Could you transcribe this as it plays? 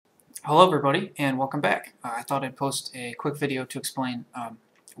Hello everybody and welcome back. I thought I'd post a quick video to explain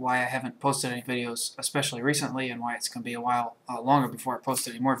why I haven't posted any videos, especially recently, and why it's going to be a while longer before I post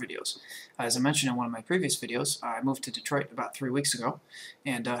any more videos. As I mentioned in one of my previous videos, I moved to Detroit about 3 weeks ago,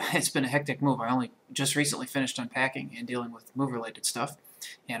 and it's been a hectic move. I only just recently finished unpacking and dealing with move-related stuff,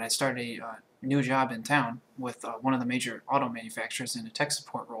 and I started a new job in town with one of the major auto manufacturers in a tech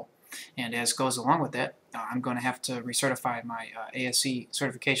support role. And as goes along with that, I'm going to have to recertify my ASE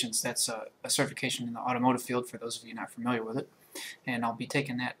certifications. That's a certification in the automotive field for those of you not familiar with it. And I'll be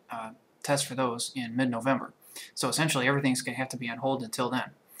taking that test for those in mid-November. So essentially everything's going to have to be on hold until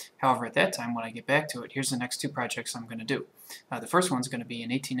then. However, at that time, when I get back to it, here's the next two projects I'm going to do. The first one's going to be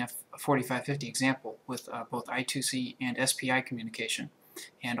an 18F4550 example with both I2C and SPI communication,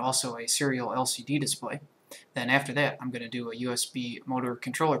 and also a serial LCD display. Then after that, I'm going to do a USB motor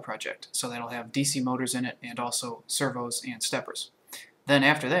controller project. So that'll have DC motors in it and also servos and steppers. Then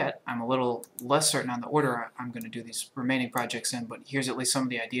after that, I'm a little less certain on the order I'm going to do these remaining projects in, but here's at least some of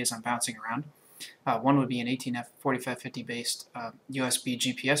the ideas I'm bouncing around. One would be an 18F4550 based USB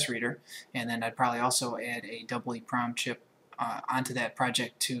GPS reader, and then I'd probably also add a EEPROM chip onto that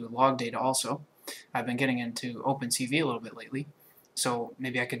project to log data also. I've been getting into OpenCV a little bit lately, so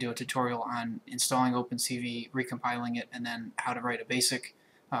maybe I could do a tutorial on installing OpenCV, recompiling it, and then how to write a basic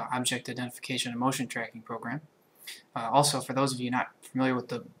object identification and motion tracking program. Also, for those of you not familiar with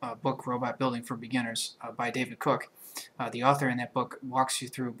the book Robot Building for Beginners by David Cook, the author in that book walks you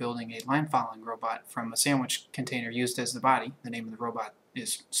through building a line-following robot from a sandwich container used as the body. The name of the robot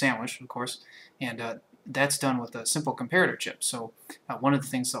is Sandwich, of course, and that's done with a simple comparator chip. So one of the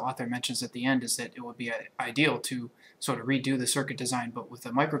things the author mentions at the end is that it would be ideal to sort of redo the circuit design, but with a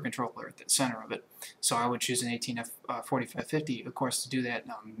microcontroller at the center of it. So I would choose an 18F4550, of course, to do that.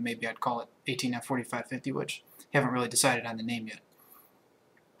 Maybe I'd call it 18F4550, which I haven't really decided on the name yet.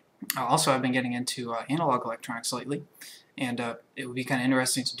 Also, I've been getting into analog electronics lately, and it would be kind of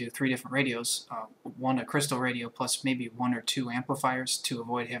interesting to do 3 different radios, one a crystal radio plus maybe 1 or 2 amplifiers to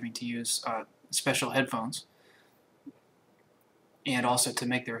avoid having to use special headphones, and also to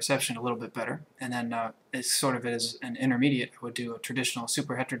make the reception a little bit better. And then as sort of as an intermediate, I would do a traditional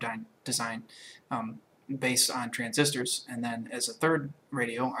super heterodyne design based on transistors, and then as a third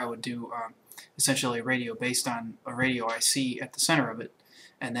radio, I would do essentially a radio based on a radio IC at the center of it,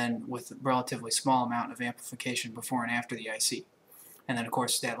 and then with a relatively small amount of amplification before and after the IC. And then of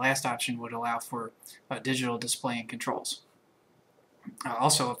course that last option would allow for digital display and controls.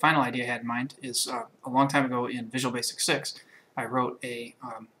 Also, a final idea I had in mind is a long time ago in Visual Basic 6, I wrote a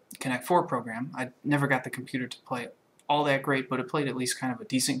Connect 4 program. I never got the computer to play all that great, but it played at least kind of a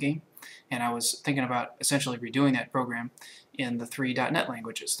decent game. And I was thinking about essentially redoing that program in the 3 .NET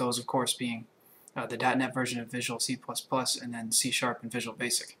languages, those of course being the .NET version of Visual C++, and then C# and Visual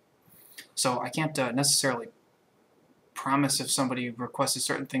Basic. So I can't necessarily promise if somebody requests a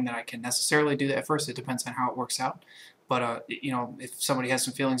certain thing that I can necessarily do that at first. It depends on how it works out. But you know, if somebody has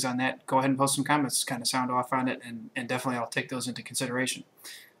some feelings on that, go ahead and post some comments, kind of sound off on it, and definitely I'll take those into consideration.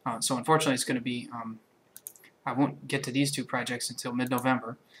 So unfortunately, it's going to be I won't get to these 2 projects until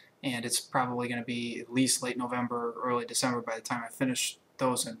mid-November, and it's probably going to be at least late November, early December by the time I finish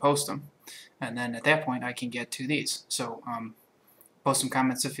those and post them. And then at that point, I can get to these. So post some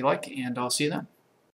comments if you like, and I'll see you then.